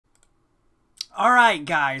Alright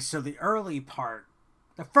guys, so the early part,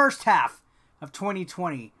 the first half of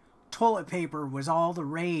 2020, toilet paper was all the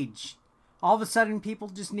rage. All of a sudden people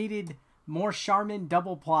just needed more Charmin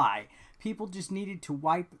double ply. People just needed to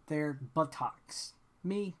wipe their buttocks.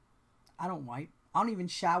 Me, I don't wipe. I don't even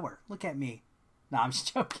shower. Look at me. No, I'm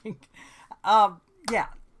just joking. Yeah,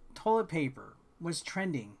 toilet paper was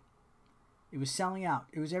trending. It was selling out.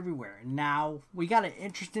 It was everywhere. And now we got an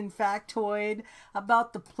interesting factoid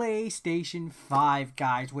about the PlayStation 5,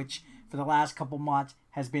 guys, which for the last couple months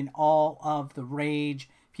has been all of the rage.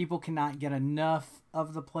 People cannot get enough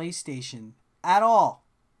of the PlayStation at all.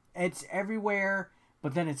 It's everywhere,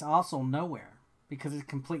 but then it's also nowhere because it's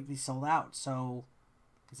completely sold out. So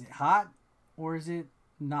is it hot or is it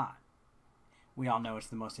not? We all know it's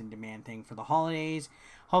the most in-demand thing for the holidays.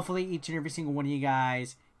 Hopefully each and every single one of you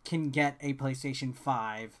guys can get a PlayStation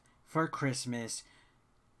 5 for Christmas,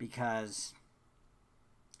 because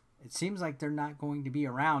it seems like they're not going to be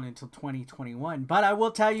around until 2021. But I will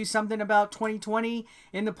tell you something about 2020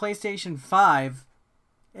 in the PlayStation 5.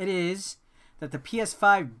 It is that the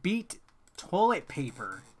PS5 beat toilet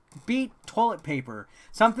paper. Beat toilet paper.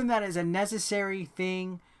 Something that is a necessary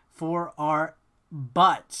thing for our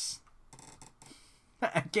butts.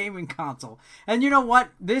 A gaming console. And you know what?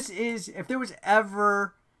 This is, if there was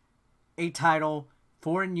ever a title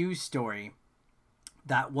for a news story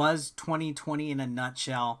that was 2020 in a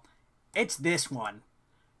nutshell, it's this one.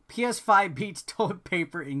 PS5 beats toilet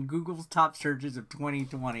paper in Google's top searches of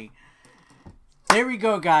 2020. There we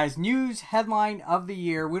go, guys. News headline of the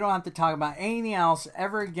year. We don't have to talk about anything else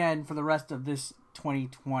ever again for the rest of this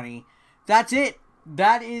 2020. That's it.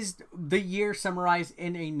 That is the year summarized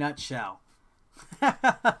in a nutshell.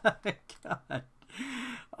 God.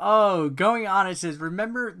 Oh, going on, it says,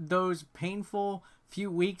 remember those painful few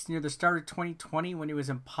weeks near the start of 2020 when it was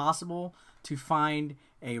impossible to find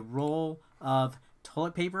a roll of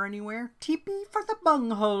toilet paper anywhere? TP for the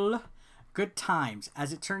bunghole. Good times.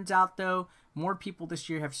 As it turns out, though, more people this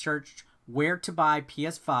year have searched where to buy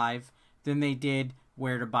PS5 than they did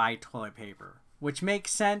where to buy toilet paper, which makes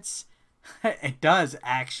sense. It does,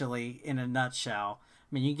 actually, in a nutshell.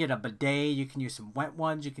 I mean, you can get a bidet, you can use some wet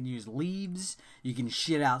ones, you can use leaves, you can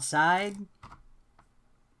shit outside.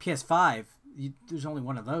 PS5, there's only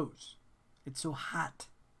one of those. It's so hot.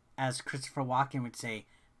 As Christopher Walken would say,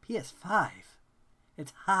 PS5,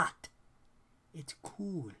 it's hot. It's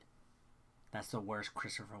cool. That's the worst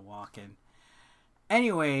Christopher Walken.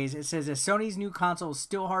 Anyways, it says that Sony's new console is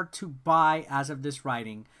still hard to buy as of this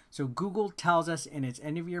writing. So Google tells us in its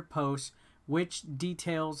end of year post which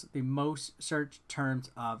details the most searched terms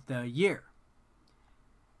of the year.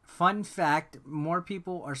 Fun fact, more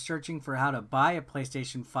people are searching for how to buy a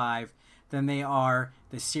PlayStation 5 than they are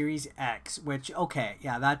the Series X, which, okay,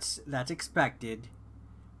 yeah, that's expected.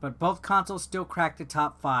 But both consoles still crack the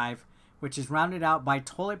top 5, which is rounded out by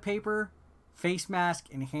toilet paper, face mask,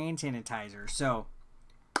 and hand sanitizer. So,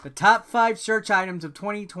 the top 5 search items of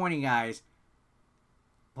 2020, guys: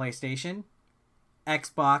 PlayStation,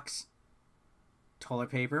 Xbox,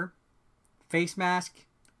 toilet paper, face mask,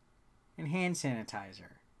 and hand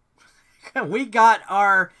sanitizer. We got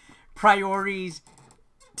our priorities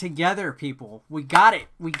together, people. We got it.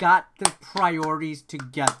 We got the priorities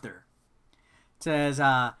together. It says,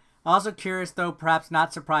 also curious, though perhaps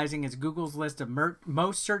not surprising, is Google's list of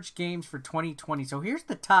most searched games for 2020. So here's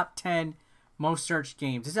the top 10 most searched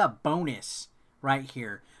games. This is a bonus right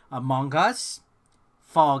here. Among Us,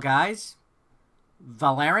 Fall Guys,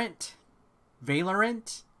 Valorant,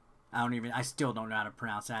 I still don't know how to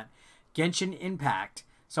pronounce that. Genshin Impact.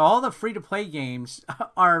 So all the free-to-play games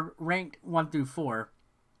are ranked 1 through 4.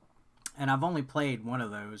 And I've only played one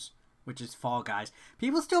of those, which is Fall Guys.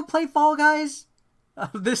 People still play Fall Guys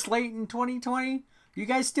this late in 2020? You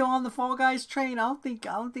guys still on the Fall Guys train? I don't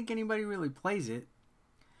think anybody really plays it.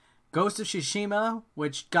 Ghost of Tsushima,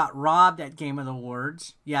 which got robbed at Game of the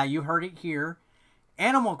Awards. Yeah, you heard it here.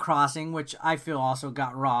 Animal Crossing, which I feel also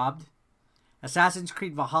got robbed. Assassin's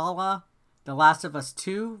Creed Valhalla, The Last of Us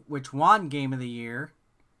 2, which won Game of the Year.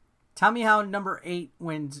 Tell me how number 8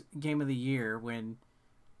 wins Game of the Year when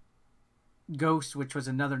Ghost, which was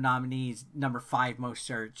another nominee, is number 5 most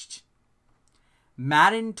searched.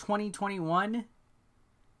 Madden 2021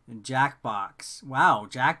 and Jackbox. Wow,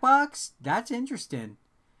 Jackbox? That's interesting.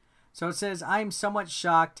 So it says, I am somewhat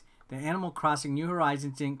shocked that Animal Crossing New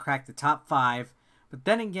Horizons didn't crack the top 5. But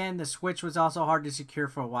then again, the Switch was also hard to secure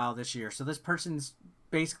for a while this year. So this person's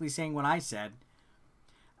basically saying what I said.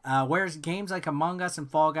 Whereas games like Among Us and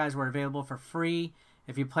Fall Guys were available for free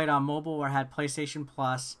if you played on mobile or had PlayStation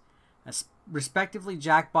Plus. Respectively,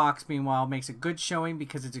 Jackbox, meanwhile, makes a good showing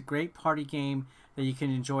because it's a great party game that you can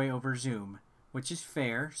enjoy over Zoom. which is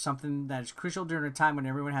fair. Something that is crucial during a time when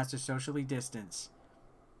everyone has to socially distance.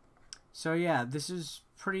 So yeah, this is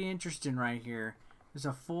pretty interesting right here. There's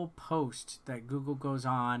a full post that Google goes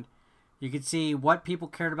on. You can see what people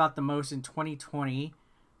cared about the most in 2020.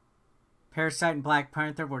 Parasite and Black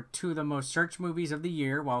Panther were two of the most searched movies of the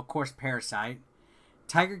year. Well, of course, Parasite.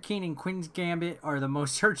 Tiger King and Queen's Gambit are the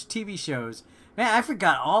most searched TV shows. Man, I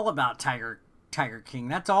forgot all about Tiger King.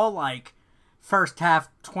 That's all like first half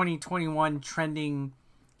 2021 trending.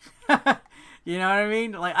 You know what I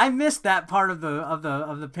mean? Like, I missed that part of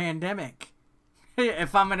the pandemic.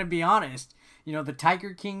 If I'm gonna be honest, you know, the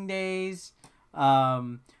Tiger King days,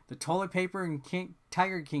 the toilet paper and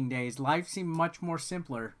Tiger King days. Life seemed much more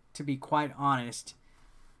simpler, to be quite honest.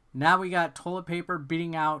 Now we got toilet paper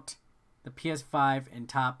beating out the PS5 in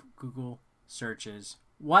top Google searches.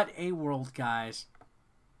 What a world, guys.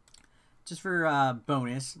 Just for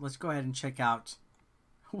bonus, let's go ahead and check out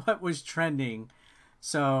what was trending.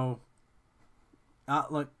 So,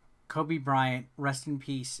 look, Kobe Bryant, rest in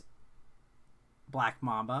peace, Black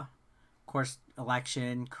Mamba. Of course,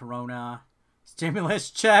 election, corona,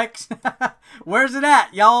 stimulus checks. Where's it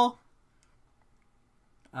at, y'all?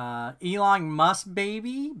 Elon Musk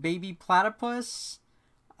baby platypus,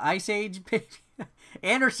 Ice Age baby,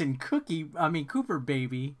 Anderson Cooper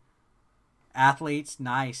baby, athletes,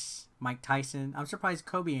 nice, Mike Tyson. I'm surprised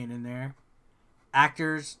Kobe ain't in there.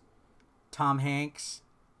 Actors, Tom Hanks,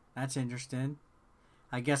 that's interesting.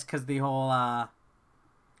 I guess because the whole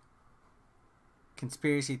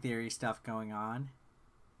conspiracy theory stuff going on.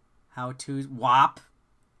 How to WAP,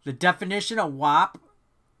 the definition of WAP.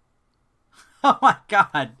 Oh my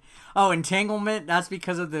god. Oh, entanglement. That's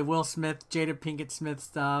because of the Will Smith, Jada Pinkett Smith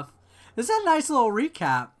stuff. This is a nice little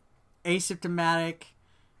recap. Asymptomatic.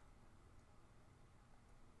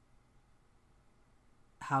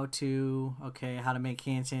 How to make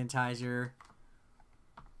hand sanitizer.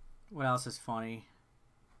 What else is funny?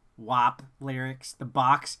 WAP lyrics. The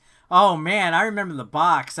box. Oh man, I remember the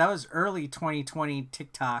box. That was early 2020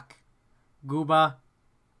 TikTok. Gooba.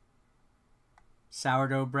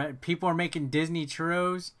 Sourdough bread. People are making Disney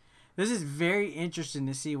churros. This is very interesting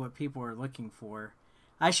to see what people are looking for.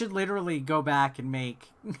 I should literally go back and make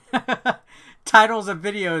titles of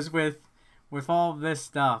videos with all of this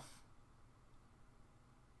stuff.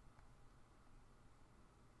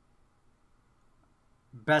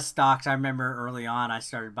 Best stocks. I remember early on I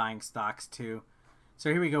started buying stocks too.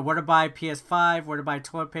 So here we go. Where to buy PS5, where to buy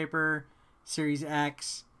toilet paper, Series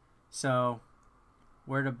X. So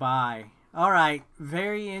where to buy. Alright,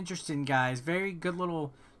 very interesting, guys. Very good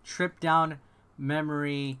little trip down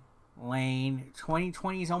memory lane.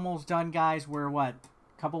 2020 is almost done, guys. We're, what,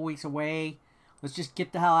 a couple weeks away. Let's just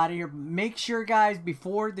get the hell out of here. Make sure, guys,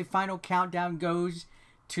 before the final countdown goes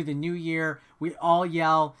to the new year, we all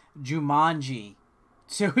yell Jumanji,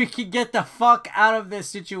 so we can get the fuck out of this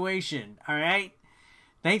situation, alright?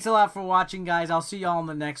 Thanks a lot for watching, guys. I'll see y'all in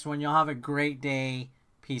the next one. Y'all have a great day.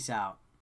 Peace out.